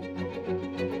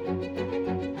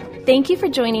Thank you for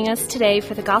joining us today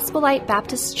for the Gospel Light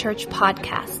Baptist Church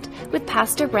podcast with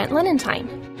Pastor Brent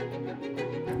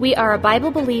Lenentine. We are a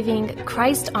Bible-believing,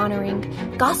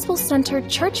 Christ-honoring, gospel-centered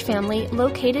church family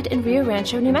located in Rio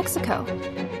Rancho, New Mexico.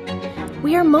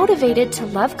 We are motivated to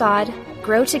love God,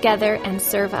 grow together, and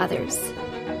serve others.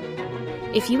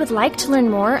 If you would like to learn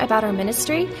more about our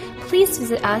ministry, please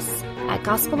visit us at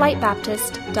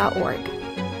gospellightbaptist.org.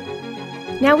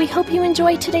 Now we hope you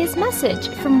enjoy today's message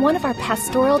from one of our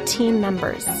pastoral team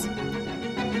members. As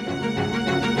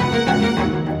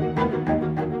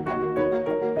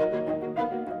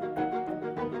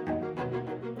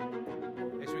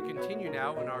we continue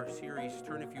now in our series,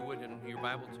 turn if you would in your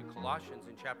Bible to Colossians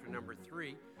in chapter number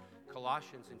 3.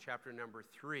 Colossians in chapter number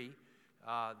 3.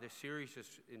 This series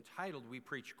is entitled We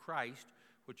Preach Christ,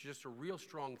 which is just a real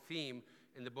strong theme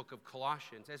in the book of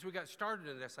Colossians. As we got started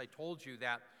in this, I told you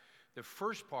that the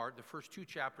first part, the first two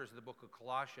chapters of the book of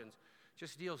Colossians,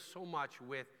 just deals so much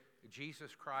with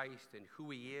Jesus Christ and who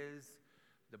he is,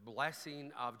 the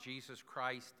blessing of Jesus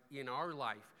Christ in our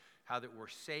life, how that we're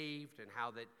saved and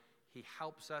how that he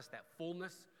helps us, that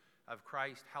fullness of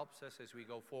Christ helps us as we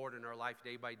go forward in our life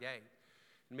day by day.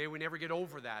 And may we never get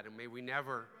over that, and may we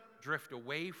never drift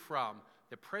away from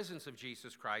the presence of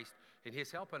Jesus Christ and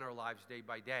his help in our lives day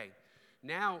by day.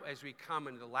 Now, as we come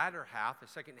into the latter half, the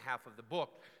second half of the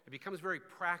book, it becomes very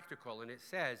practical, and it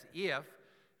says, if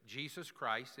Jesus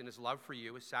Christ, in his love for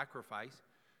you, his sacrifice,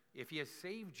 if he has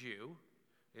saved you,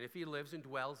 and if he lives and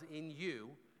dwells in you,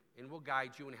 and will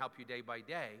guide you and help you day by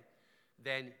day,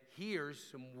 then here's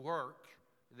some work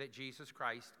that Jesus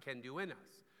Christ can do in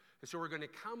us. And so we're going to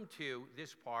come to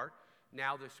this part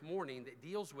now this morning that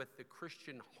deals with the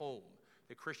Christian home,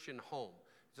 the Christian home.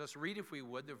 So let's read, if we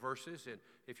would, the verses, and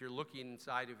if you're looking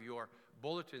inside of your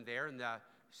bulletin there in the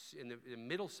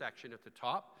middle section at the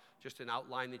top, just an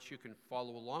outline that you can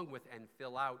follow along with and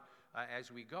fill out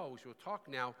as we go. So we'll talk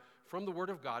now from the Word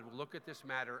of God. We'll look at this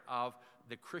matter of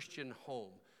the Christian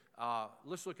home.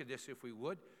 Let's look at this, if we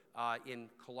would, in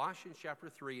Colossians chapter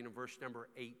 3 and in verse number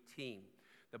 18.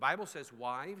 The Bible says,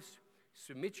 wives,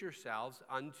 submit yourselves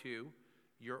unto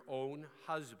your own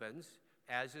husbands,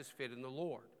 as is fit in the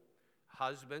Lord.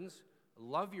 Husbands,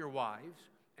 love your wives,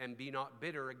 and be not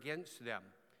bitter against them.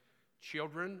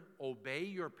 Children, obey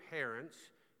your parents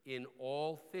in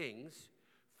all things,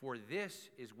 for this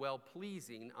is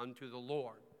well-pleasing unto the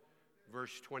Lord.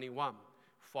 Verse 21,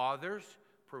 fathers,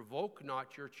 provoke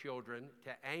not your children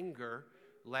to anger,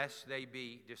 lest they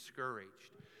be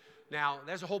discouraged. Now,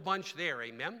 there's a whole bunch there,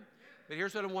 amen? But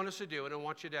here's what I want us to do, and I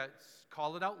want you to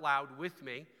call it out loud with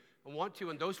me. I want to,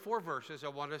 in those four verses, I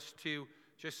want us to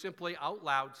just simply out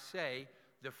loud say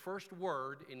the first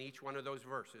word in each one of those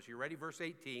verses. You ready? Verse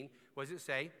 18, what does it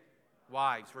say?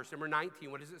 Wives. Verse number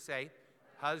 19, what does it say?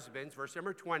 Husbands. Verse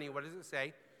number 20, what does it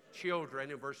say?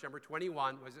 Children. And verse number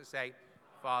 21, what does it say?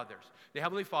 Fathers. The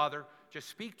Heavenly Father, just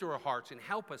speak to our hearts and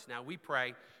help us now, we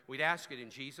pray. We'd ask it in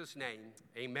Jesus' name.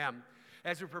 Amen.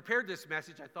 As we prepared this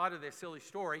message, I thought of this silly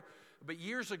story. But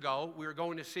years ago, we were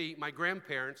going to see my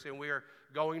grandparents, and we were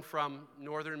going from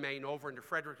northern Maine over into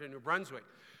Fredericton, New Brunswick.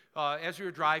 As we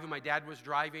were driving, my dad was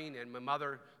driving, and my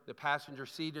mother, the passenger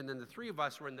seat, and then the three of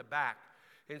us were in the back.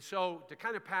 And so to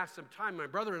kind of pass some time, my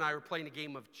brother and I were playing a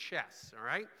game of chess, all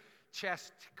right?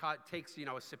 Chess takes,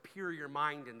 a superior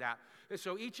mind in that. And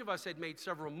so each of us had made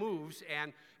several moves,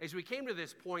 and as we came to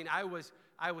this point, I was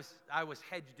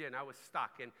hedged in, I was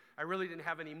stuck, and I really didn't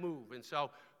have any move. And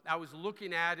so I was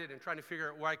looking at it and trying to figure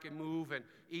out where I could move, and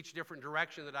each different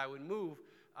direction that I would move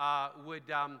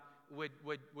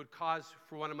would cause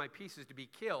for one of my pieces to be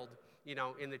killed,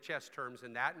 in the chess terms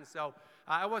and that. And so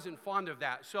I wasn't fond of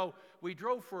that. So we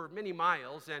drove for many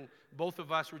miles, and both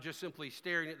of us were just simply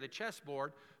staring at the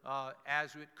chessboard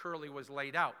as it currently was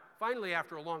laid out. Finally,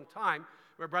 after a long time,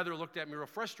 my brother looked at me real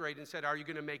frustrated and said, "Are you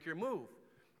going to make your move?"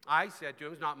 I said to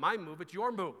him, "It's not my move, it's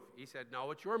your move." He said, "No,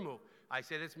 it's your move." I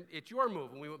said, it's your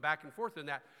move. And we went back and forth on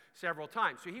that several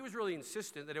times. So he was really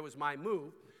insistent that it was my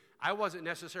move. I wasn't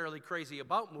necessarily crazy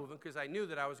about moving because I knew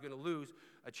that I was going to lose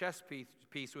a chess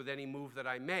piece with any move that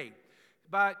I made.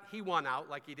 But he won out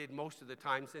like he did most of the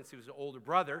time since he was an older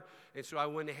brother. And so I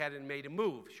went ahead and made a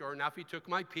move. Sure enough, he took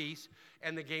my piece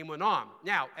and the game went on.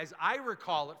 Now, as I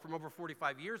recall it from over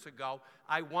 45 years ago,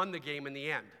 I won the game in the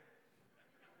end.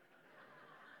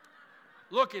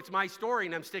 Look, it's my story,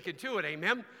 and I'm sticking to it,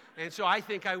 amen? And so I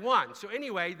think I won. So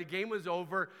anyway, the game was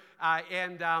over,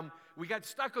 and we got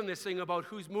stuck on this thing about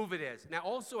whose move it is. Now,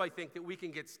 also, I think that we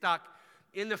can get stuck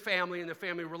in the family and the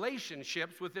family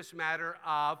relationships with this matter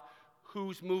of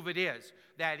whose move it is.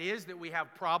 That is, that we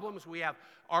have problems, we have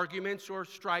arguments or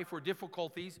strife or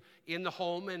difficulties in the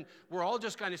home, and we're all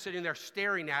just kind of sitting there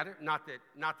staring at it. Not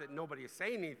that nobody is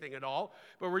saying anything at all,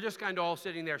 but we're just kind of all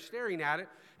sitting there staring at it,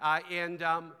 and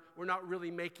we're not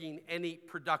really making any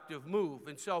productive move.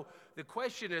 And so the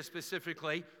question is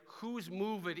specifically whose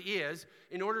move it is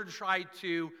in order to try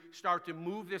to start to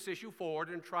move this issue forward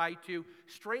and try to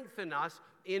strengthen us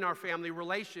in our family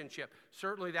relationship.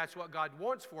 Certainly that's what God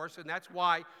wants for us, and that's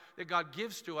why that God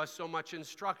gives to us so much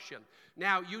instruction.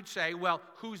 Now, you'd say, well,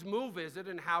 whose move is it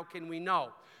and how can we know?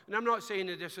 And I'm not saying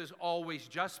that this is always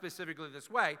just specifically this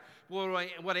way.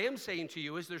 What I am saying to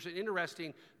you is there's an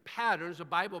interesting pattern, there's a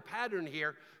Bible pattern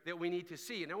here that we need to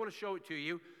see. And I want to show it to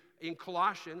you in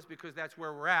Colossians because that's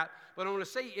where we're at. But I want to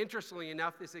say, interestingly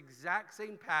enough, this exact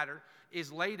same pattern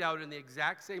is laid out in the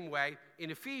exact same way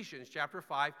in Ephesians chapter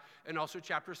 5 and also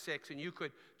chapter 6, and you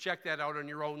could check that out on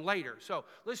your own later. So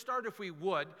let's start, if we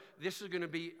would. This is going to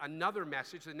be another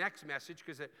message, the next message,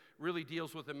 because it really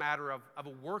deals with the matter of a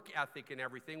work ethic and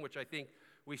everything, which I think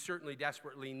we certainly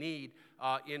desperately need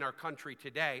in our country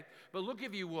today. But look,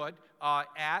 if you would,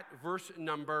 at verse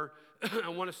number, I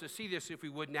want us to see this, if we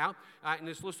would now. And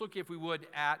let's look, if we would,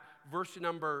 at verse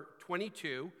number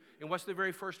 22. And what's the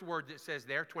very first word that says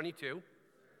there? 22.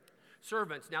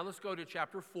 Servants. Now let's go to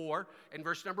chapter 4 and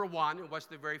verse number 1. And what's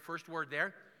the very first word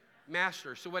there?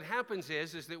 Master. So what happens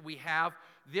is that we have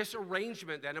this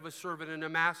arrangement then of a servant and a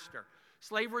master.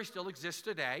 Slavery still exists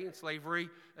today, and slavery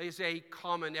is a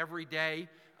common everyday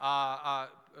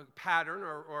pattern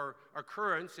or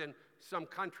occurrence in some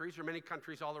countries or many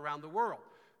countries all around the world.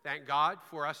 Thank God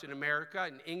for us in America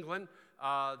and England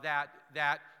that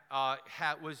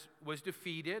was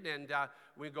defeated, and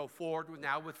we go forward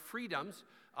now with freedoms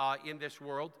in this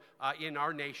world, in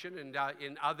our nation and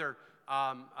in other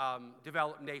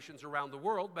developed nations around the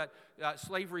world, but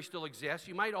slavery still exists.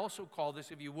 You might also call this,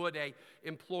 if you would, a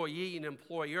employee and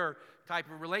employer type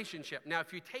of relationship. Now,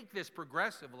 if you take this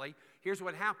progressively, here's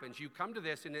what happens. You come to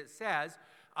this and it says,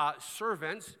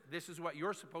 servants, this is what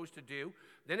you're supposed to do.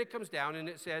 Then it comes down and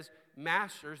it says,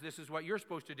 masters, this is what you're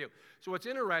supposed to do. So what's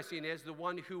interesting is the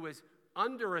one who is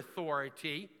under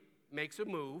authority makes a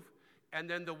move, and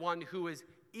then the one who is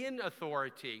in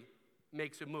authority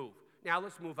makes a move. Now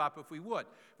let's move up, if we would.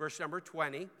 Verse number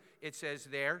 20, it says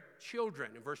there,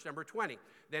 children. In verse number 20.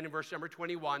 Then in verse number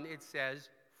 21, it says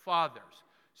fathers.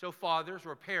 So fathers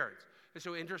or parents. And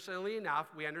so interestingly enough,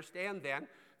 we understand then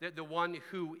that the one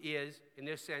who is, in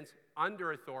this sense,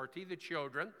 under authority, the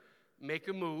children, make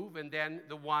a move, and then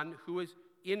the one who is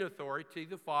in authority,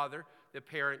 the father, the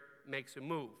parent, makes a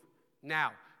move.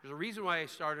 Now, there's a reason why I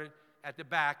started at the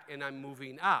back and I'm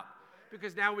moving up,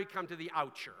 because now we come to the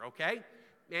oucher, okay?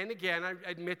 And again, I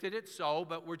admit that it's so,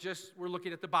 but we're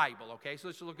looking at the Bible, okay? So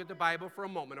let's look at the Bible for a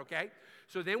moment, okay?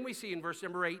 So then we see in verse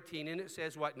number 18, and it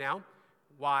says what now?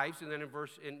 Wives, and then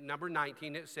in number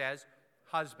 19, it says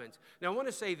husbands. Now, I want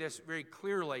to say this very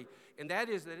clearly, and that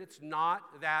is that it's not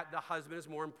that the husband is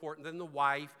more important than the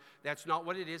wife. That's not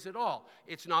what it is at all.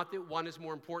 It's not that one is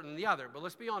more important than the other. But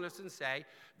let's be honest and say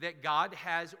that God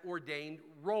has ordained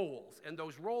roles, and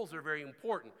those roles are very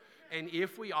important. And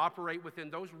if we operate within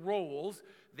those roles,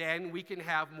 then we can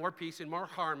have more peace and more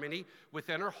harmony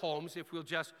within our homes if we'll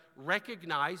just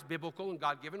recognize biblical and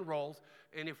God-given roles,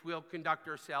 and if we'll conduct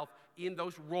ourselves in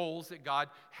those roles that God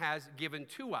has given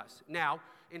to us. Now,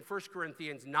 in 1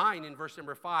 Corinthians 9, in verse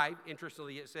number 5,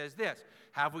 interestingly, it says this,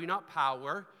 have we not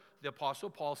power? The Apostle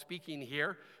Paul, speaking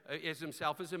here, is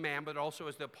himself as a man, but also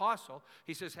as the apostle.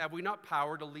 He says, have we not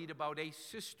power to lead about a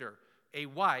sister, a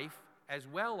wife, as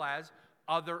well as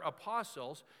other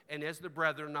apostles, and as the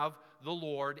brethren of the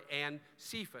Lord and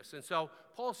Cephas? And so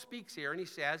Paul speaks here, and he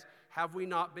says, have we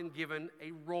not been given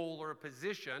a role or a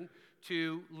position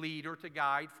to lead or to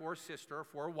guide for a sister or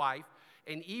for a wife,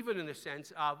 and even in the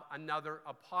sense of another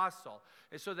apostle?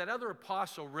 And so that other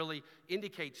apostle really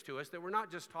indicates to us that we're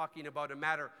not just talking about a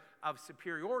matter of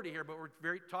superiority here, but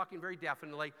we're talking very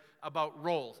definitely about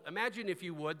roles. Imagine, if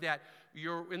you would, that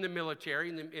you're in the military.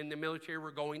 In the military,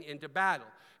 we're going into battle.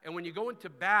 And when you go into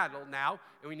battle now,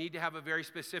 and we need to have a very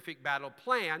specific battle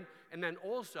plan, and then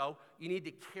also you need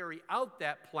to carry out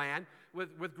that plan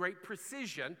with great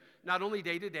precision, not only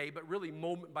day to day, but really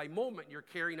moment by moment, you're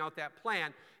carrying out that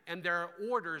plan, and there are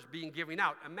orders being given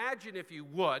out. Imagine, if you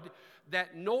would,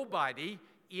 that nobody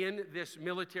in this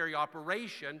military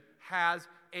operation has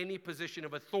any position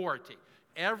of authority.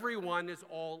 Everyone is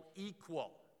all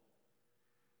equal.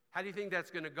 How do you think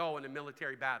that's going to go in a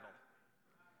military battle?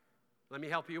 Let me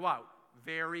help you out.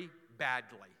 Very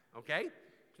badly, okay?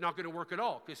 It's not going to work at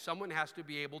all, because someone has to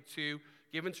be able to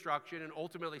give instruction, and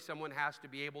ultimately someone has to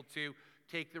be able to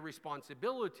take the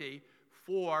responsibility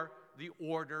for the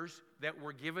orders that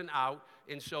were given out,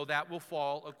 and so that will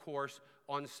fall, of course,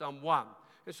 on someone.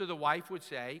 And so the wife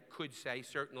could say,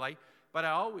 certainly, but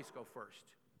I always go first.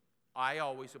 I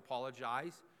always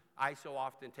apologize. I so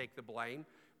often take the blame.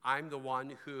 I'm the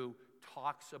one who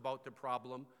talks about the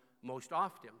problem most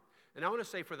often. And I want to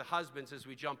say for the husbands, as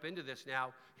we jump into this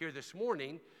now here this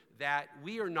morning, that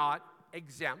we are not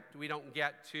exempt. We don't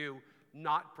get to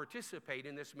not participate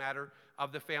in this matter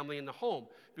of the family and the home.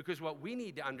 Because what we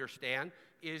need to understand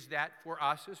is that for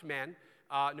us as men,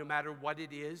 no matter what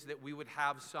it is that we would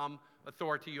have some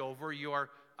authority over, you're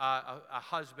a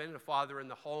husband, a father in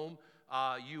the home,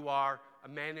 you are a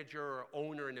manager or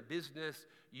owner in a business,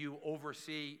 you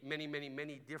oversee many, many,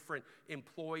 many different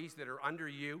employees that are under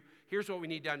you. Here's what we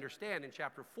need to understand. In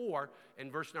chapter 4,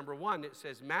 in verse number 1, it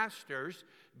says, "Masters,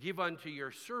 give unto your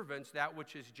servants that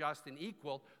which is just and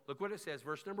equal." Look what it says,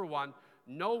 verse number 1,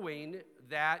 "Knowing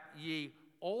that ye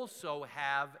also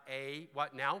have a,"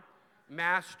 what now?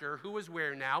 "Master, who is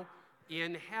where now?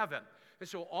 In heaven." And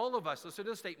so all of us, listen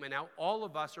to the statement now, all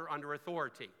of us are under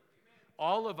authority.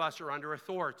 All of us are under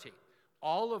authority.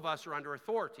 All of us are under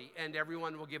authority, and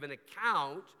everyone will give an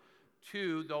account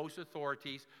to those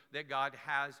authorities that God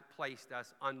has placed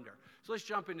us under. So let's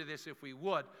jump into this, if we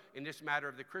would, in this matter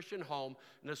of the Christian home,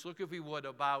 and let's look, if we would,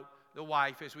 about the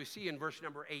wife. As we see in verse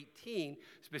number 18,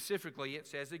 specifically, it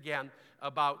says again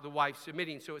about the wife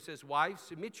submitting. So it says, "Wives,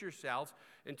 submit yourselves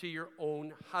unto your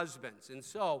own husbands." And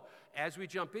so, as we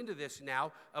jump into this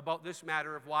now, about this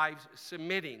matter of wives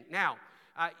submitting. Now,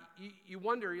 you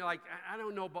wonder, you're like, I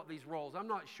don't know about these roles. I'm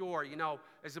not sure.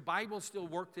 Does the Bible still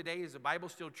work today? Is the Bible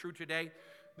still true today?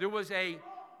 There was a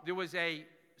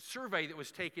survey that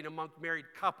was taken among married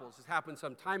couples. This happened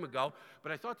some time ago,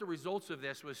 but I thought the results of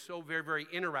this was so very, very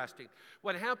interesting.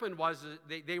 What happened was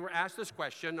they were asked this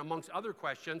question, amongst other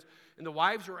questions, and the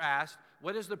wives were asked,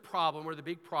 what is the problem or the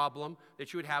big problem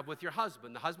that you would have with your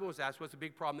husband? The husband was asked, what's the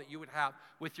big problem that you would have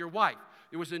with your wife?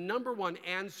 There was a number one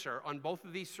answer on both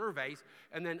of these surveys,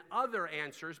 and then other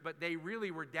answers, but they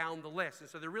really were down the list. And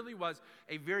so there really was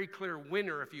a very clear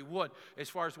winner, if you would, as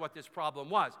far as what this problem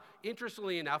was.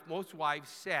 Interestingly enough, most wives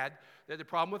said that the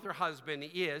problem with their husband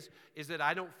is that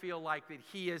I don't feel like that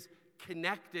he is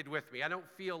connected with me. I don't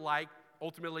feel like,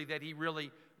 ultimately, that he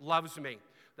really loves me.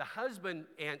 The husband,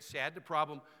 Aunt said, the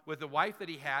problem with the wife that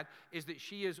he had is that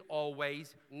she is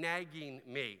always nagging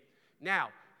me. Now,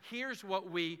 here's what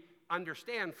we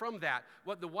understand from that.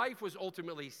 What the wife was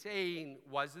ultimately saying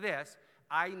was this: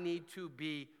 I need to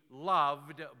be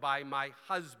loved by my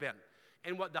husband.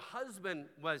 And what the husband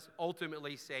was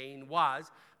ultimately saying was,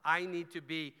 I need to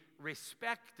be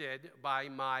respected by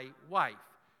my wife,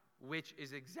 which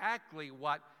is exactly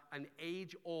what an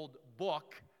age-old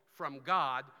book from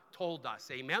God told us.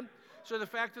 Amen? So the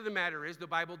fact of the matter is the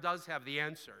Bible does have the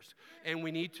answers, and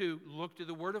we need to look to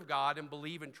the Word of God and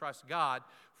believe and trust God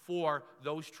for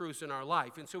those truths in our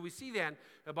life. And so we see then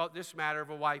about this matter of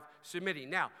a wife submitting.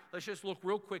 Now, let's just look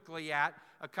real quickly at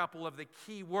a couple of the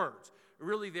key words.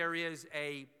 Really, there is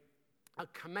a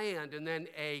command and then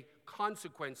a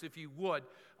consequence, if you would,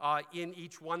 in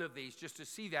each one of these, just to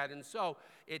see that. And so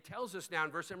it tells us now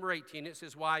in verse number 18, it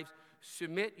says, "Wives,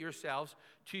 submit yourselves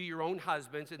to your own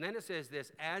husbands." And then it says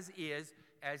this, as is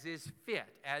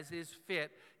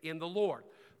fit in the Lord.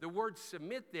 The word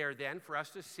submit there then, for us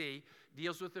to see,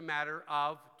 deals with the matter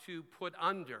of to put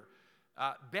under.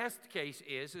 Best case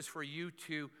is for you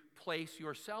to place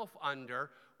yourself under,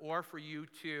 or for you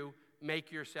to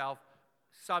make yourself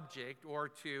subject, or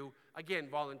to, again,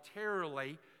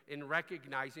 voluntarily, in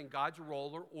recognizing God's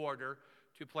role or order,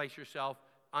 to place yourself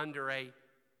under a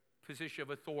position of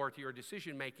authority or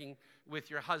decision-making with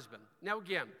your husband. Now,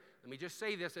 again, let me just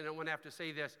say this, and I don't want to have to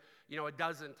say this, a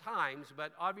dozen times,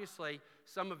 but obviously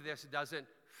some of this doesn't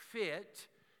fit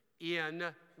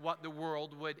in what the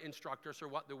world would instruct us or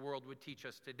what the world would teach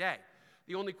us today.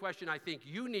 The only question I think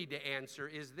you need to answer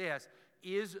is this: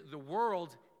 is the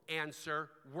world's answer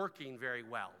working very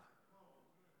well?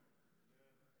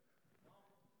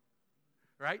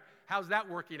 Right? How's that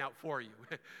working out for you?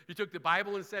 You took the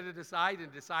Bible and set it aside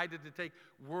and decided to take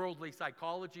worldly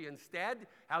psychology instead?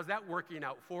 How's that working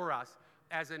out for us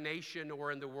as a nation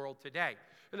or in the world today?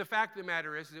 And the fact of the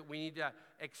matter is that we need to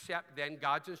accept then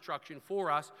God's instruction for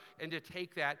us and to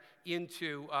take that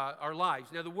into our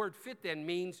lives. Now, the word fit then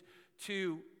means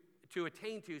to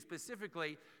attain to,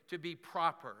 specifically to be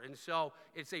proper. And so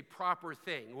it's a proper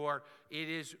thing, or it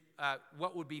is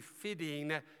what would be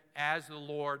fitting as the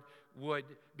Lord would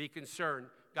be concerned.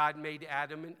 God made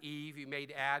Adam and Eve. He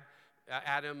made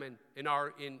Adam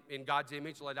in God's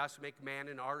image, let us make man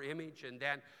in our image, and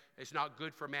then it's not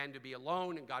good for man to be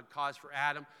alone, and God caused for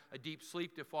Adam a deep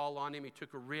sleep to fall on him. He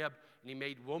took a rib, and he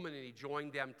made woman, and he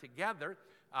joined them together,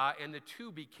 and the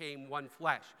two became one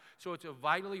flesh. So it's a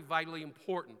vitally, vitally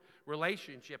important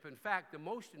relationship. In fact, the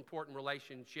most important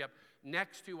relationship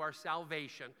next to our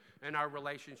salvation and our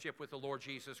relationship with the Lord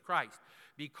Jesus Christ.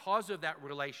 Because of that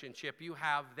relationship, you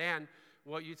have then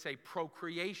what you'd say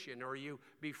procreation, or you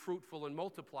be fruitful and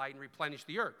multiply and replenish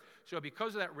the earth. So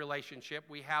because of that relationship,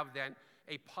 we have then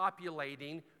a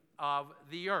populating of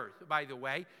the earth. By the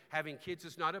way, having kids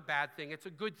is not a bad thing, it's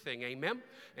a good thing, amen?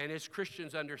 And as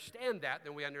Christians understand that,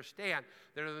 then we understand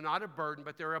that they're not a burden,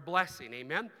 but they're a blessing,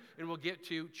 amen? And we'll get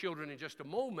to children in just a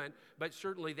moment, but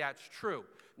certainly that's true.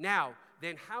 Now,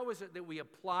 then how is it that we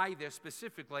apply this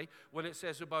specifically when it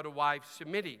says about a wife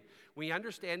submitting? We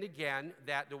understand again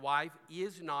that the wife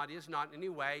is not in any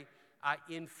way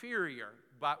inferior.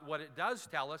 But what it does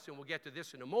tell us, and we'll get to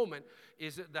this in a moment,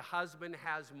 is that the husband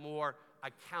has more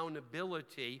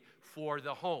accountability for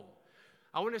the home.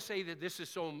 I want to say that this is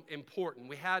so important.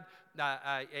 We had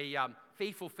a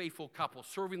faithful couple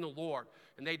serving the Lord,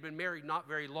 and they'd been married not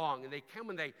very long, and they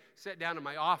come and they sat down in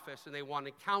my office, and they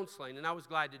wanted counseling, and I was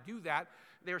glad to do that.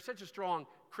 They were such a strong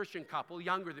Christian couple,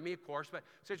 younger than me, of course, but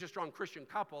such a strong Christian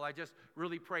couple. I just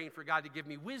really praying for God to give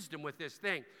me wisdom with this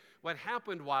thing. What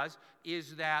happened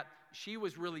is that she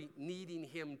was really needing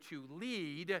him to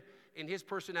lead, and his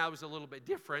personality was a little bit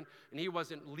different, and he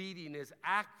wasn't leading as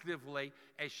actively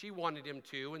as she wanted him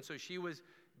to, and so she was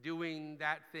doing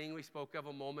that thing we spoke of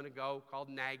a moment ago called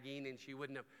nagging, and she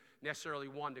wouldn't have necessarily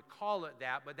wanted to call it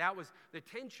that, but that was the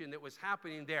tension that was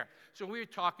happening there. So we were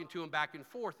talking to him back and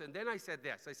forth, and then I said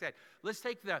this. I said, let's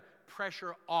take the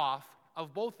pressure off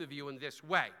of both of you in this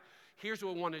way. Here's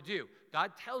what we want to do.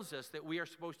 God tells us that we are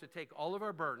supposed to take all of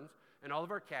our burdens and all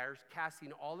of our cares,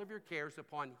 casting all of your cares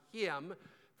upon him,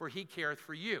 for he careth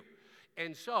for you.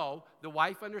 And so the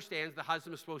wife understands the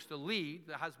husband is supposed to lead.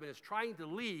 The husband is trying to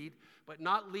lead, but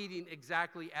not leading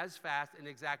exactly as fast and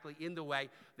exactly in the way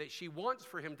that she wants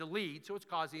for him to lead. So it's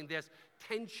causing this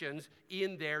tensions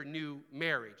in their new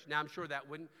marriage. Now, I'm sure that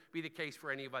wouldn't be the case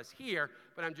for any of us here,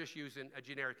 but I'm just using a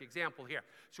generic example here.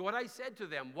 So what I said to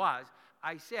them was,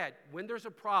 I said, when there's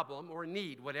a problem or a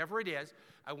need, whatever it is,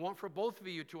 I want for both of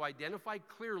you to identify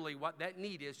clearly what that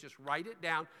need is. Just write it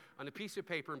down on a piece of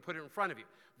paper and put it in front of you.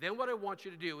 Then what I want you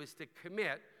to do is to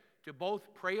commit to both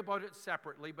pray about it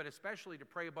separately, but especially to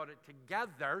pray about it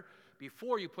together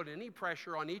before you put any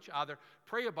pressure on each other.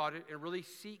 Pray about it and really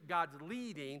seek God's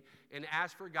leading and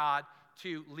ask for God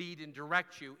to lead and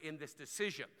direct you in this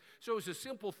decision. So it was a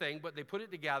simple thing, but they put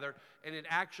it together, and it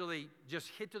actually just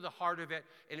hit to the heart of it,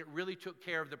 and it really took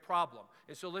care of the problem.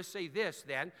 And so let's say this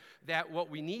then, that what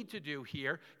we need to do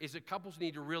here is that couples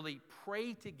need to really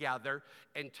pray together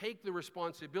and take the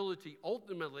responsibility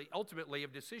ultimately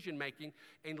of decision making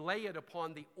and lay it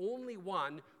upon the only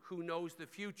one who knows the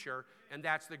future, and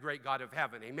that's the great God of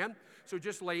heaven. Amen? So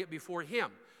just lay it before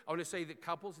him. I want to say that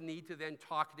couples need to then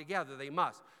talk together. They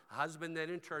must. A husband then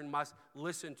in turn must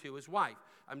listen to his wife.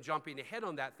 I'm jumping ahead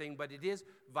on that thing, but it is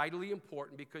vitally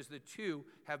important because the two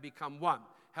have become one.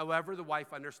 However, the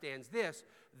wife understands this,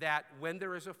 that when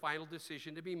there is a final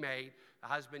decision to be made, the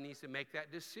husband needs to make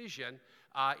that decision,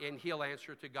 and he'll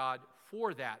answer to God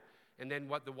for that. And then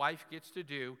what the wife gets to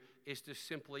do is to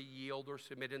simply yield or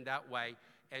submit in that way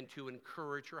and to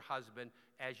encourage her husband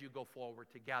as you go forward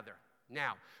together.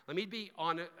 Now, let me be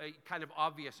on a kind of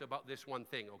obvious about this one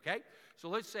thing, okay? So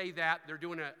let's say that they're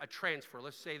doing a transfer.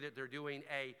 Let's say that they're doing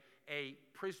a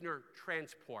prisoner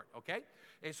transport, okay?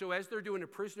 And so as they're doing a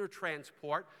prisoner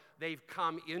transport, they've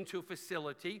come into a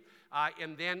facility,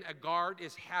 and then a guard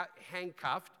is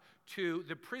handcuffed to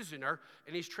the prisoner,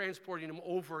 and he's transporting him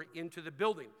over into the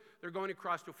building. They're going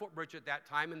across the footbridge at that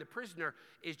time, and the prisoner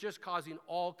is just causing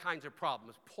all kinds of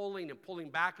problems, pulling and pulling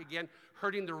back again,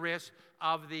 hurting the wrist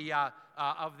of the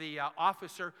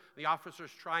officer. The officer's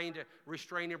trying to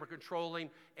restrain him or control him,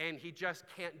 and he just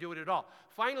can't do it at all.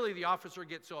 Finally, the officer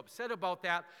gets so upset about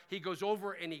that, he goes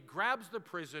over and he grabs the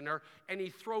prisoner, and he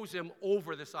throws him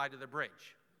over the side of the bridge.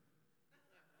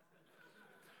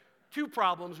 Two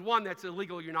problems. One, that's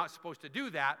illegal. You're not supposed to do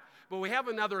that. But we have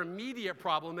another immediate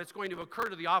problem that's going to occur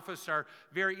to the officer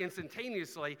very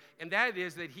instantaneously, and that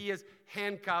is that he is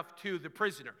handcuffed to the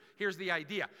prisoner. Here's the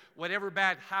idea. Whatever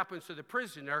bad happens to the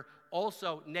prisoner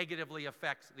also negatively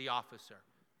affects the officer.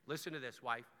 Listen to this,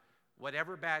 wife.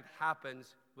 Whatever bad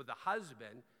happens with the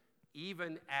husband,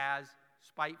 even as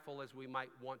spiteful as we might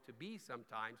want to be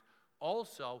sometimes,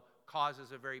 also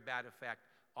causes a very bad effect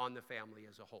on the family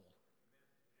as a whole.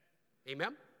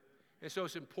 Amen? And so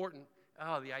it's important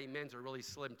Oh, the amens are really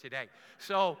slim today.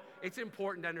 So it's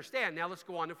important to understand. Now let's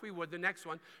go on, if we would, the next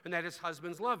one, and that is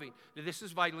husbands loving. Now, this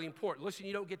is vitally important. Listen,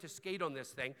 you don't get to skate on this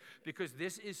thing because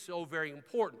this is so very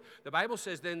important. The Bible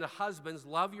says, then the husbands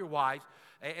love your wives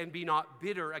and be not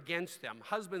bitter against them.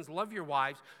 Husbands, love your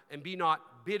wives and be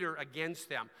not bitter against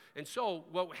them. And so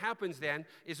what happens then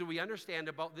is that we understand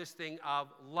about this thing of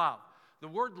love. The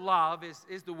word love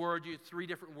is the word, three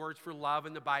different words for love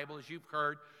in the Bible, as you've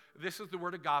heard. This is the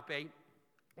word agape,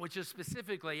 which is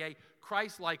specifically a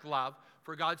Christ-like love,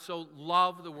 for God so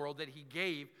loved the world that he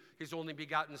gave his only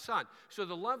begotten Son. So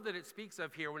the love that it speaks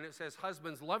of here when it says,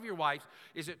 husbands, love your wives,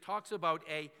 is it talks about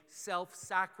a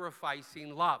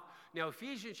self-sacrificing love. Now,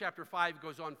 Ephesians chapter 5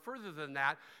 goes on further than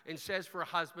that and says for a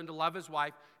husband to love his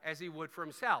wife as he would for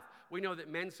himself. We know that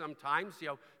men sometimes,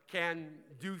 can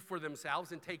do for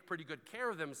themselves and take pretty good care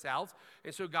of themselves.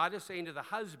 And so God is saying to the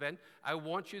husband, I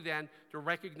want you then to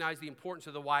recognize the importance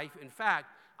of the wife. In fact,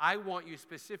 I want you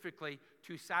specifically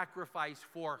to sacrifice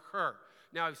for her.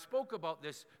 Now, I've spoke about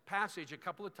this passage a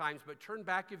couple of times, but turn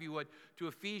back, if you would, to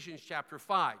Ephesians chapter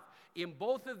 5. In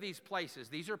both of these places,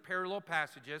 these are parallel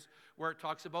passages where it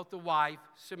talks about the wife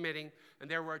submitting,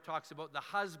 and there where it talks about the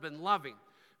husband loving.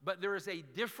 But there is a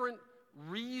different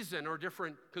reason or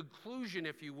different conclusion,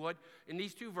 if you would, in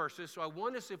these two verses. So I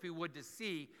want us, if you would, to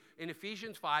see in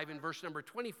Ephesians 5 in verse number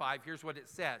 25, here's what it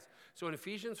says. So in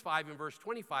Ephesians 5 in verse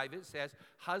 25, it says,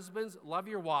 husbands, love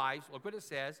your wives. Look what it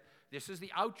says. This is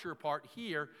the outer part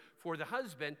here for the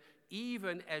husband,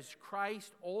 even as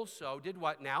Christ also did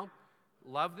what now?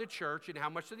 Love the church. And how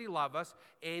much did he love us?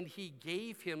 And he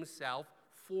gave himself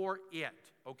for it.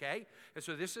 Okay? And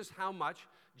so this is how much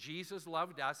Jesus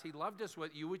loved us. He loved us,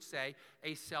 what you would say,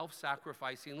 a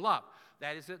self-sacrificing love.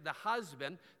 That is that the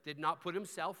husband did not put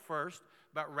himself first,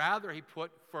 but rather he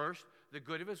put first the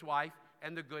good of his wife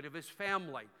and the good of his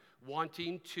family,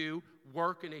 wanting to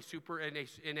work in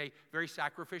a very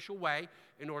sacrificial way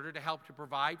in order to help to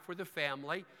provide for the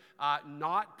family,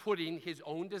 not putting his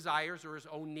own desires or his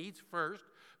own needs first,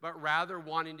 but rather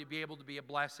wanting to be able to be a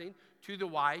blessing to the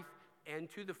wife and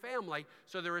to the family.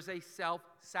 So there is a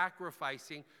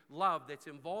self-sacrificing love that's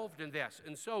involved in this.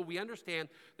 And so we understand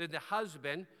that the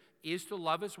husband is to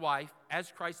love his wife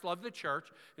as Christ loved the church,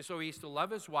 and so he is to love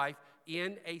his wife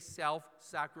in a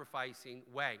self-sacrificing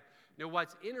way. Now,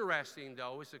 what's interesting,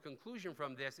 though, is the conclusion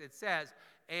from this. It says,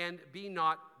 and be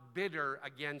not bitter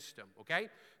against him, okay?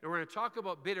 Now, we're going to talk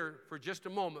about bitter for just a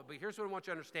moment, but here's what I want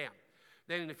you to understand.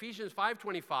 Then in Ephesians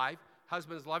 5:25,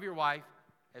 husbands, love your wife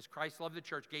as Christ loved the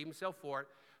church, gave himself for it.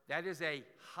 That is a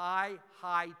high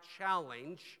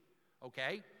challenge,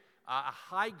 okay? A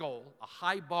high goal, a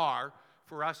high bar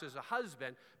for us as a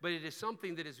husband, but it is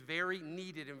something that is very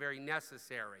needed and very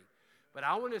necessary. But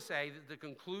I want to say that the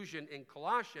conclusion in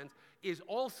Colossians is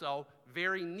also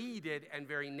very needed and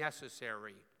very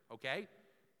necessary, okay?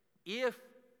 If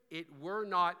it were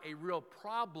not a real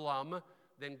problem,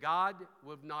 then God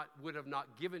would have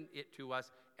not given it to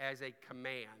us as a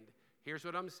command. Here's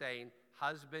what I'm saying.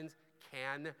 Husbands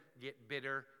can get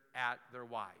bitter at their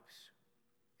wives.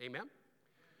 Amen?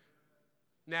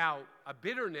 Now, a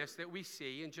bitterness that we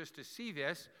see, and just to see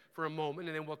this for a moment,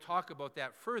 and then we'll talk about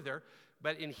that further,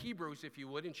 but in Hebrews, if you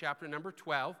would, in chapter number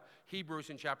 12,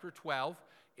 Hebrews in chapter 12,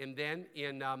 and then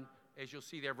in, as you'll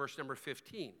see there, verse number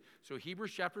 15. So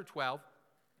Hebrews chapter 12,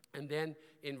 and then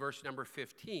in verse number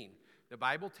 15. The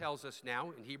Bible tells us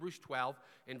now, in Hebrews 12,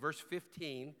 in verse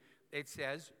 15, it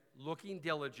says, looking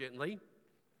diligently,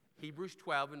 Hebrews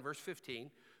 12 and verse 15,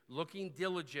 looking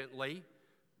diligently,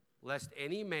 lest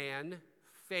any man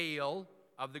fail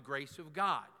of the grace of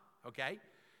God, okay?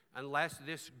 Unless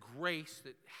this grace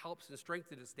that helps and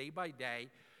strengthens us day by day,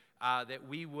 that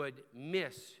we would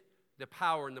miss the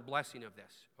power and the blessing of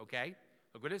this, okay?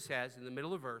 Look what it says in the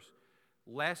middle of the verse,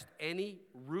 lest any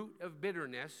root of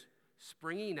bitterness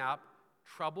springing up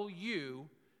trouble you,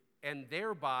 and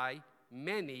thereby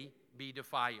many be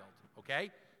defiled,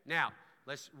 okay? Now,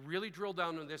 let's really drill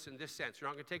down on this in this sense. We're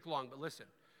not going to take long, but listen.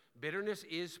 Bitterness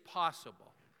is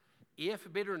possible.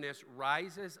 If bitterness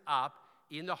rises up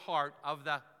in the heart of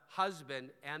the husband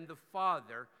and the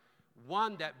father,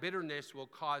 one, that bitterness will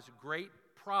cause great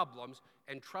problems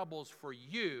and troubles for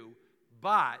you,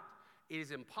 but it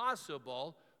is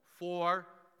impossible for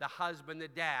the husband, the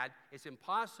dad, it's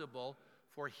impossible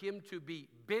for him to be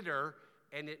bitter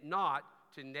and it not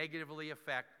to negatively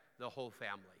affect the whole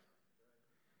family.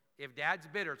 If dad's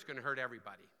bitter, it's going to hurt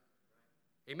everybody.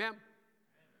 Amen?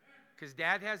 Because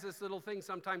dad has this little thing,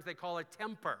 sometimes they call a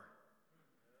temper,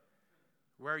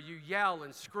 where you yell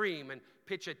and scream and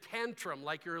pitch a tantrum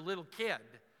like you're a little kid,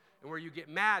 and where you get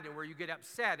mad and where you get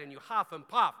upset and you huff and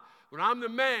puff. when I'm the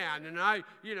man and I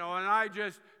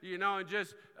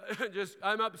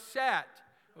I'm upset.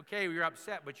 Okay, you're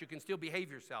upset, but you can still behave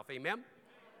yourself. Amen?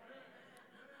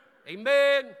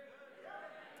 Amen.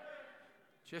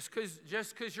 Just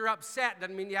because you're upset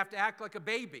doesn't mean you have to act like a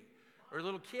baby or a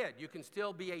little kid. You can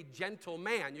still be a gentle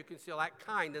man. You can still act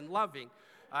kind and loving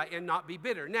and not be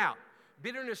bitter. Now,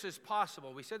 bitterness is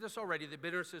possible. We said this already, that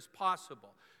bitterness is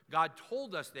possible. God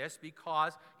told us this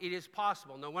because it is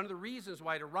possible. Now, one of the reasons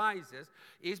why it arises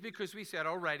is because we said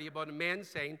already about a man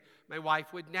saying, my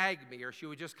wife would nag me, or she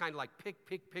would just kind of like pick,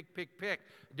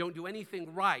 don't do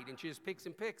anything right, and she just picks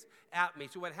and picks at me.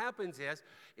 So what happens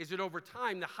is that over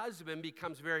time, the husband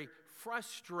becomes very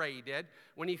frustrated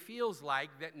when he feels like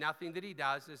that nothing that he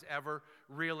does is ever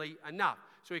really enough.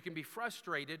 So he can be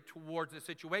frustrated towards the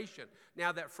situation.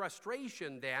 Now, that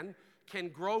frustration then can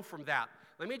grow from that.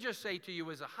 Let me just say to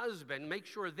you as a husband, make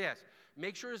sure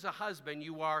as a husband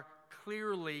you are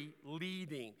clearly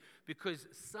leading, because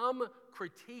some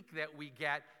critique that we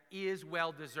get is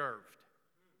well-deserved.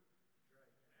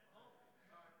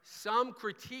 Some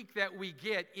critique that we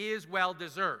get is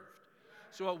well-deserved.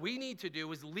 So what we need to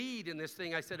do is lead in this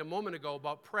thing I said a moment ago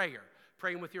about prayer.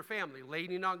 Praying with your family,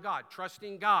 leaning on God,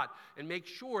 trusting God, and make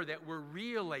sure that we're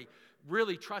really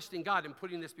trusting God and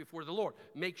putting this before the Lord.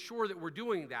 Make sure that we're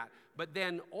doing that. But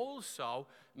then also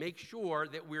make sure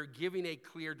that we're giving a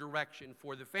clear direction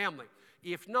for the family.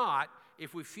 If not,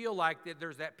 if we feel like that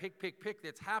there's that pick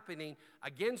that's happening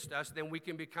against us, then we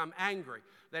can become angry.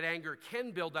 That anger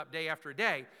can build up day after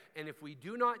day. And if we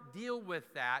do not deal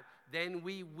with that, then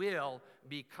we will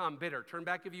become bitter. Turn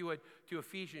back, if you would, to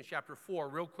Ephesians chapter 4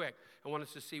 real quick. I want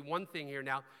us to see one thing here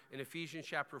now in Ephesians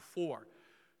chapter 4.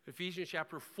 Ephesians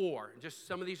chapter 4. And just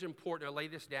some of these are important. I'll lay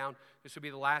this down. This will be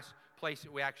the last place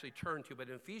that we actually turn to. But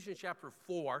in Ephesians chapter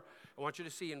 4, I want you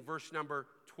to see in verse number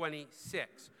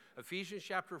 26. Ephesians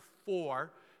chapter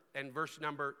 4 and verse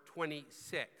number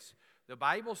 26. The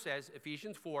Bible says,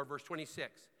 Ephesians 4, verse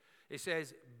 26. It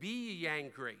says, be ye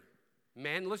angry.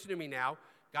 Men, listen to me now.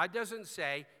 God doesn't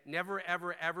say, never,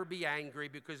 ever, ever be angry,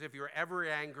 because if you're ever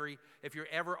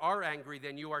are angry,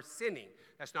 then you are sinning.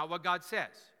 That's not what God says,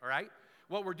 all right?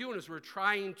 What we're doing is we're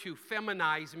trying to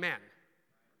feminize men.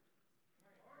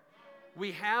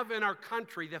 We have in our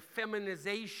country the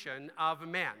feminization of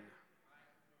men.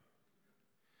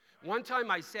 One time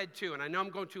I said too, and I know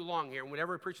I'm going too long here, and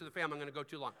whenever I preach to the family, I'm going to go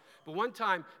too long. But one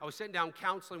time I was sitting down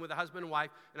counseling with a husband and wife,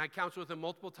 and I counseled with him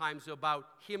multiple times about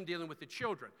him dealing with the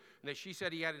children. And that she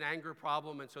said he had an anger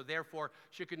problem, and so therefore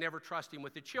she could never trust him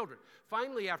with the children.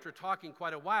 Finally, after talking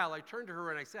quite a while, I turned to her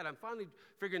and I said, I'm finally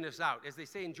figuring this out. As they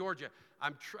say in Georgia,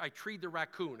 I treed the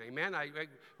raccoon, amen?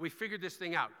 We figured this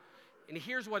thing out. And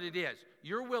here's what it is.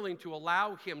 You're willing to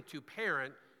allow him to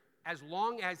parent as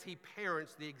long as he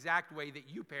parents the exact way that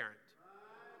you parent.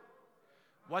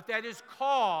 What that is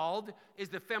called is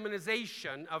the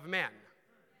feminization of men.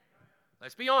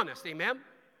 Let's be honest, amen?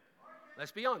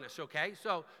 Let's be honest, okay?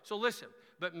 So listen.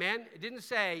 But men, it didn't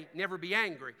say never be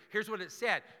angry. Here's what it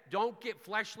said. Don't get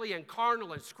fleshly and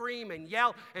carnal and scream and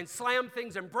yell and slam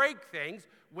things and break things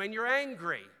when you're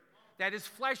angry. That is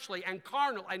fleshly and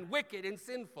carnal and wicked and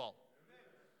sinful.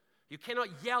 You cannot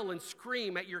yell and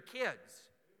scream at your kids.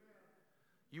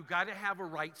 You got to have a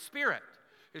right spirit.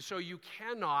 And so you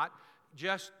cannot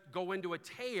just go into a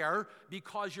tear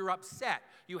because you're upset.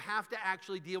 You have to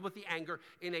actually deal with the anger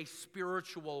in a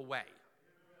spiritual way.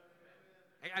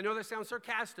 I know that sounds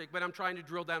sarcastic, but I'm trying to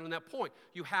drill down on that point.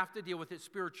 You have to deal with it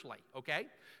spiritually, okay?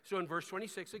 So in verse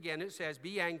 26 again, it says,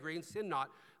 be angry and sin not.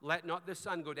 Let not the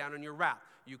sun go down on your wrath.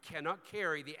 You cannot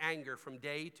carry the anger from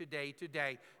day to day to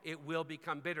day. It will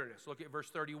become bitterness. Look at verse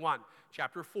 31,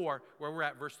 chapter 4, where we're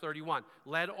at, verse 31.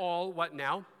 Let all, what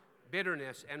now?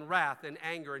 Bitterness and wrath and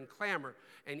anger and clamor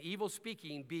and evil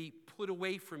speaking be put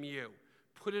away from you.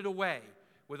 Put it away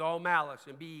with all malice,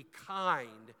 and be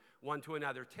kind one to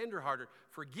another, tenderhearted,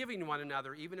 forgiving one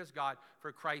another, even as God,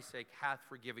 for Christ's sake, hath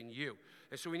forgiven you.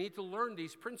 And so we need to learn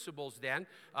these principles then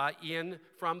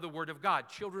from the Word of God.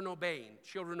 Children obeying.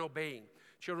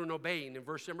 In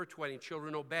verse number 20,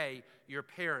 children obey your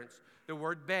parents. The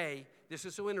word "bay," this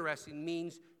is so interesting,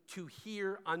 means to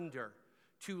hear under,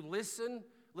 to listen.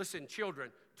 Listen,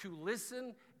 children, to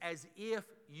listen as if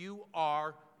you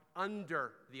are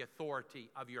under the authority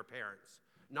of your parents.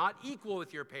 Not equal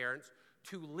with your parents,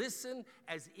 to listen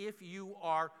as if you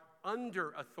are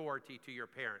under authority to your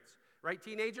parents. Right,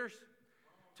 teenagers?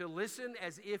 To listen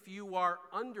as if you are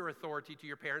under authority to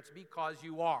your parents, because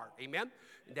you are. Amen?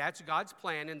 That's God's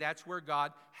plan, and that's where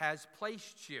God has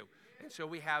placed you. And so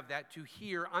we have that, to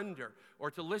hear under,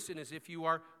 or to listen as if you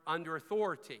are under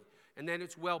authority. And then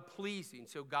it's well-pleasing.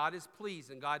 So God is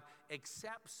pleased, and God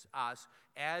accepts us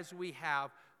as we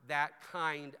have that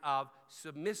kind of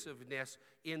submissiveness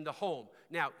in the home.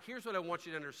 Now, here's what I want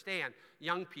you to understand,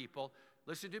 young people.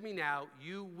 Listen to me now.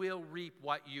 You will reap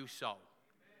what you sow.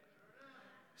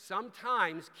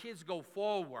 Sometimes kids go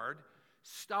forward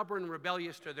stubborn and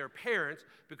rebellious to their parents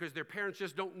because their parents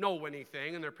just don't know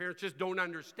anything and their parents just don't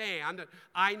understand. And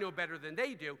I know better than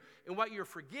they do. And what you're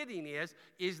forgetting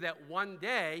is that one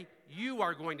day you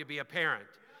are going to be a parent.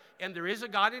 And there is a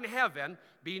God in heaven.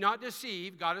 Be not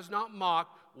deceived. God is not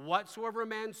mocked. Whatsoever a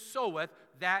man soweth,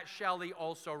 that shall he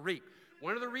also reap.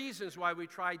 One of the reasons why we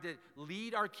try to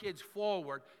lead our kids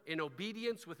forward in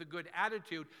obedience with a good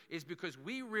attitude is because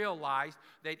we realized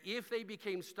that if they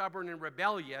became stubborn and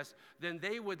rebellious, then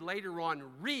they would later on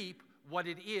reap what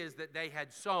it is that they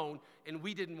had sown, and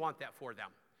we didn't want that for them.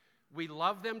 We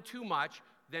love them too much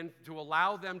than to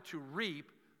allow them to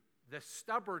reap the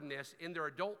stubbornness in their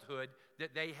adulthood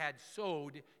that they had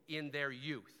sowed in their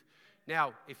youth.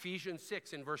 Now, Ephesians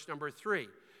 6 in verse number 3.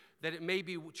 That it may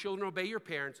be, children, obey your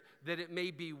parents, that it may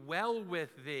be well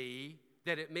with thee,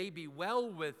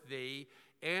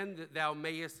 and that thou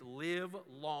mayest live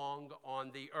long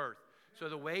on the earth. So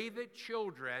the way that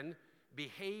children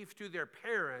behave to their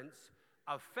parents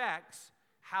affects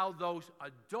how those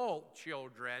adult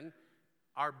children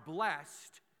are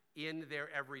blessed in their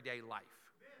everyday life.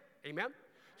 Amen?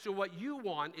 So what you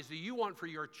want is that you want for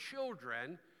your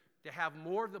children to have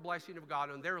more of the blessing of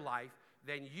God on their life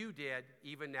than you did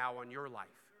even now on your life.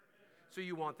 So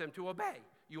you want them to obey.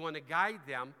 You want to guide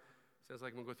them. Sounds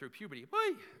like I'm going to go through puberty.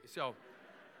 So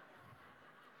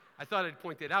I thought I'd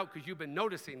point that out because you've been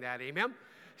noticing that, amen?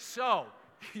 So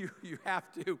you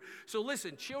have to. So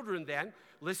listen, children then,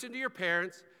 listen to your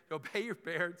parents, obey your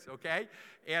parents, okay?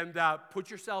 And put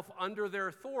yourself under their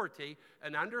authority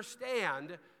and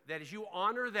understand that as you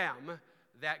honor them,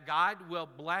 that God will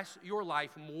bless your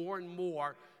life more and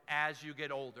more as you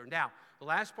get older. Now, the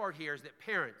last part here is that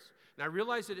parents, and I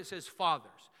realize that it says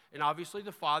fathers, and obviously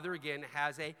the father, again,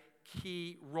 has a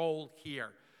key role here.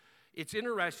 It's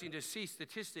interesting to see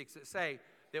statistics that say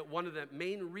that one of the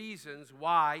main reasons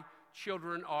why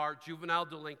children are juvenile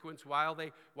delinquents, why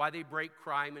they break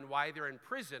crime, and why they're in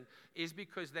prison is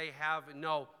because they have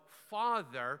no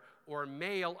father or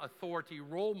male authority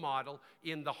role model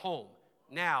in the home.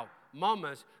 Now,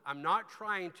 mamas, I'm not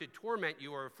trying to torment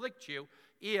you or afflict you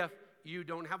if you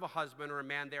don't have a husband or a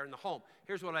man there in the home.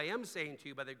 Here's what I am saying to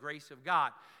you by the grace of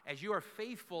God. As you are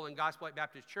faithful in Gospel Light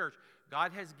Baptist Church,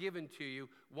 God has given to you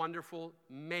wonderful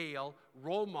male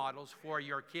role models for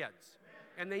your kids.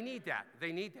 And they need that.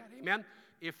 They need that. Amen?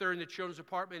 If they're in the children's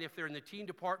department, if they're in the teen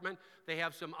department, they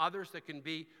have some others that can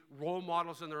be role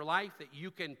models in their life that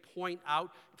you can point out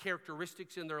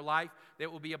characteristics in their life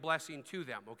that will be a blessing to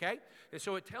them, okay? And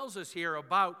so it tells us here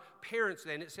about parents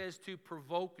then. It says to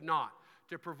provoke not,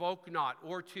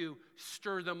 or to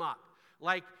stir them up.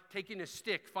 Like taking a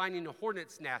stick, finding a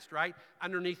hornet's nest, right,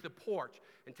 underneath the porch,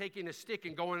 and taking a stick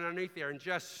and going underneath there and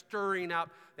just stirring up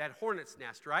that hornet's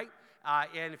nest, right?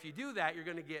 And if you do that, you're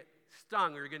going to get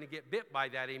stung or you're going to get bit by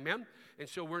that, amen? And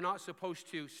so we're not supposed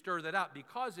to stir that up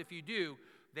because if you do,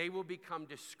 they will become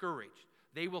discouraged.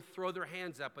 They will throw their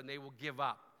hands up and they will give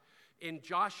up. In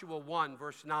Joshua 1,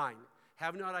 verse 9,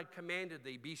 have not I commanded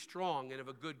thee, be strong and of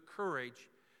a good courage,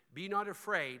 be not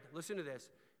afraid, listen to this,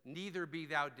 neither be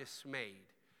thou dismayed.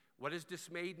 What does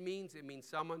dismayed means? It means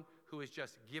someone who has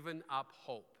just given up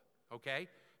hope, okay?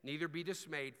 Neither be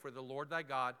dismayed, for the Lord thy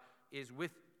God is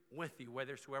with thee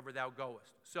whithersoever thou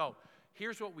goest. So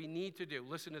here's what we need to do.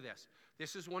 Listen to this.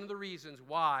 This is one of the reasons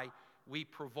why we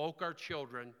provoke our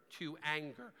children to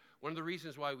anger. One of the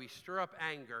reasons why we stir up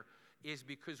anger is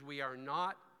because we are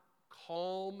not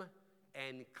calm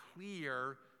and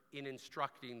clear in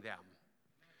instructing them.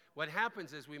 What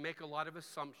happens is we make a lot of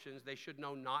assumptions. They should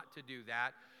know not to do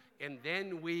that. And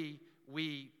then we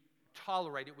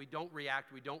tolerate it. We don't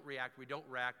react,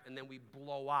 and then we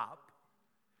blow up.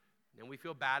 And we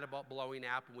feel bad about blowing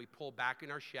up, and we pull back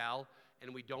in our shell,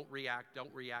 and we don't react,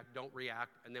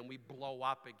 and then we blow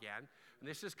up again. And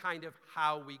this is kind of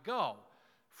how we go.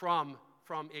 From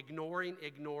ignoring,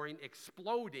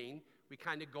 exploding, we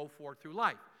kind of go forward through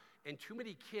life. And too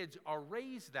many kids are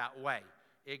raised that way.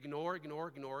 Ignore,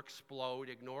 explode,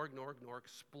 ignore,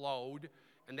 explode.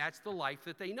 And that's the life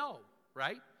that they know,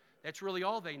 right? That's really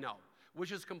all they know,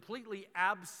 which is completely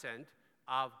absent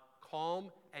of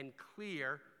calm and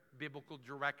clear biblical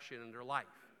direction in their life.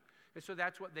 And so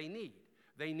that's what they need.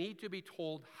 They need to be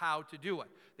told how to do it.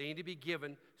 They need to be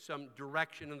given some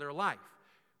direction in their life.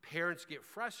 Parents get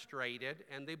frustrated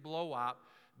and they blow up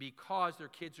because their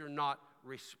kids are not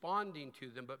responding to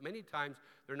them, but many times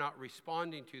they're not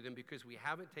responding to them because we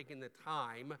haven't taken the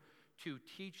time to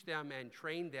teach them and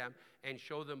train them and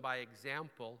show them by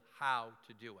example how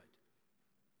to do it.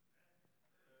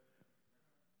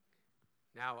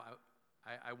 Now,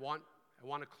 I want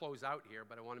to close out here,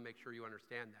 but I want to make sure you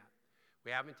understand that.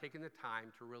 We haven't taken the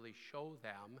time to really show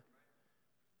them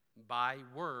by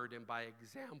word and by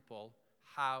example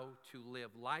how to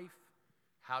live life,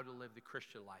 how to live the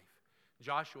Christian life.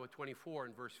 Joshua 24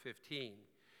 and verse 15.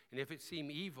 And if it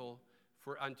seem evil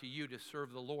unto you to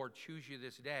serve the Lord, choose you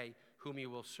this day whom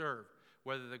you will serve,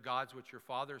 whether the gods which your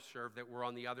fathers served that were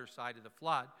on the other side of the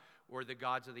flood, or the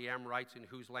gods of the Amorites in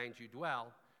whose land you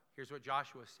dwell. Here's what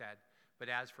Joshua said, but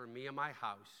as for me and my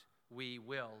house, we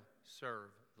will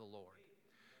serve the Lord.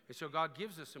 And so God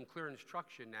gives us some clear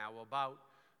instruction now about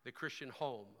the Christian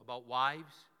home, about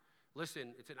wives.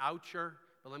 Listen, it's an oucher,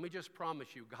 but let me just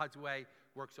promise you, God's way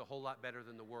works a whole lot better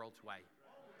than the world's way.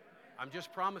 I'm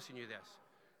just promising you this.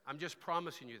 I'm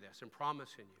promising you,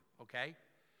 okay?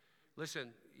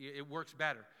 Listen, it works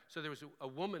better. So there was a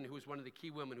woman who was one of the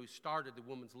key women who started the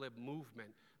Women's Lib movement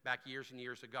back years and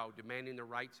years ago, demanding their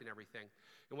rights and everything.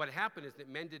 And what happened is that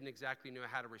men didn't exactly know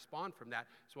how to respond from that,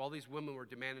 so all these women were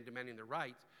demanding their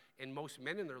rights, and most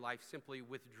men in their life simply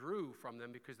withdrew from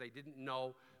them because they didn't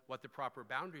know what the proper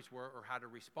boundaries were or how to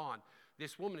respond.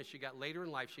 This woman, as she got later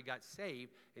in life, she got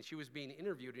saved, and she was being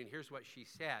interviewed, and here's what she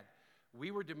said.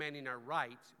 We were demanding our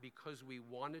rights because we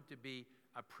wanted to be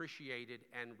appreciated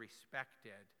and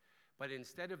respected. But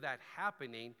instead of that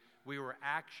happening, we were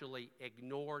actually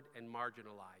ignored and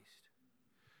marginalized.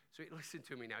 So listen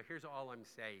to me now. Here's all I'm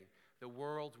saying. The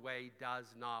world's way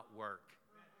does not work.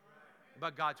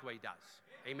 But God's way does.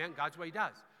 Amen? God's way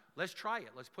does. Let's try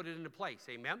it. Let's put it into place.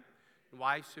 Amen?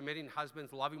 Wives submitting,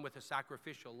 husbands loving with a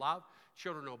sacrificial love,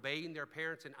 children obeying their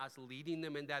parents and us leading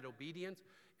them in that obedience,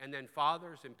 and then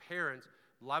fathers and parents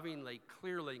lovingly,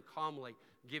 clearly, and calmly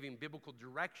giving biblical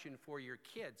direction for your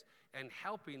kids and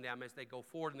helping them as they go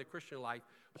forward in the Christian life,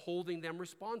 holding them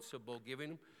responsible, giving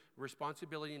them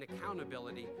responsibility and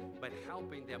accountability, but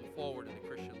helping them forward in the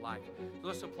Christian life. So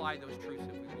let's apply those truths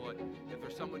if we would. If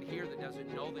there's someone here that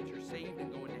doesn't know that you're saved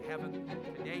and going to heaven,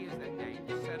 today is that day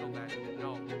to settle that and to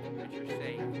know that you're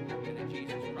saved and that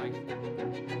Jesus Christ.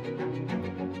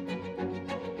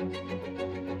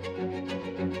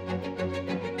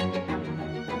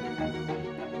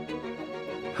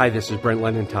 Hi, this is Brent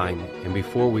Lenentine, and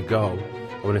before we go,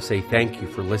 I want to say thank you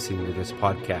for listening to this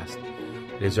podcast.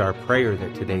 It is our prayer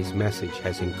that today's message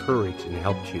has encouraged and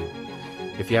helped you.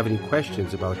 If you have any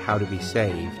questions about how to be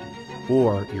saved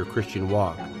or your Christian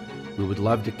walk, we would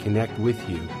love to connect with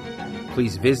you.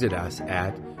 Please visit us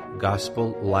at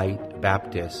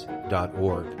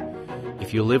gospellightbaptist.org.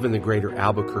 If you live in the greater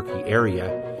Albuquerque area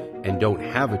and don't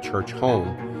have a church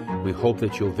home, we hope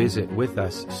that you'll visit with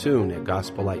us soon at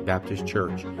Gospel Light Baptist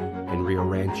Church in Rio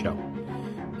Rancho.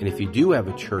 And if you do have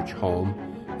a church home,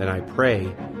 then I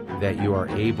pray that you are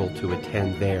able to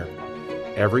attend there.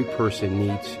 Every person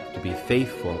needs to be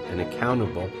faithful and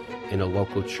accountable in a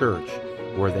local church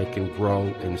where they can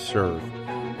grow and serve.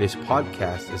 This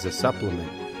podcast is a supplement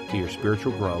to your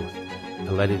spiritual growth,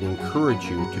 and let it encourage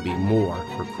you to be more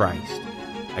for Christ.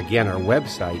 Again, our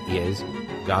website is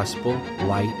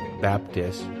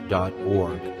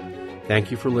gospellightbaptist.org.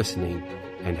 Thank you for listening,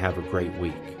 and have a great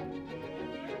week.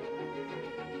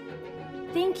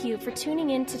 Thank you for tuning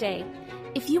in today.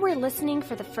 If you are listening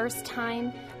for the first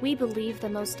time, we believe the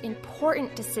most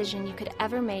important decision you could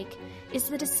ever make is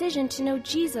the decision to know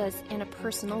Jesus in a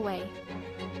personal way.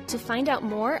 To find out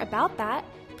more about that,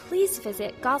 please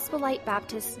visit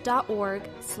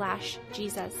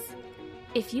gospellightbaptist.org/Jesus.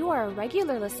 If you are a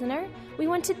regular listener, we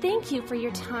want to thank you for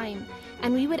your time,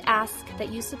 and we would ask that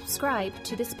you subscribe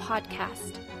to this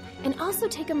podcast and also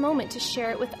take a moment to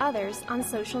share it with others on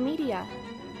social media.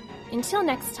 Until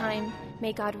next time,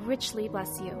 may God richly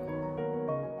bless you.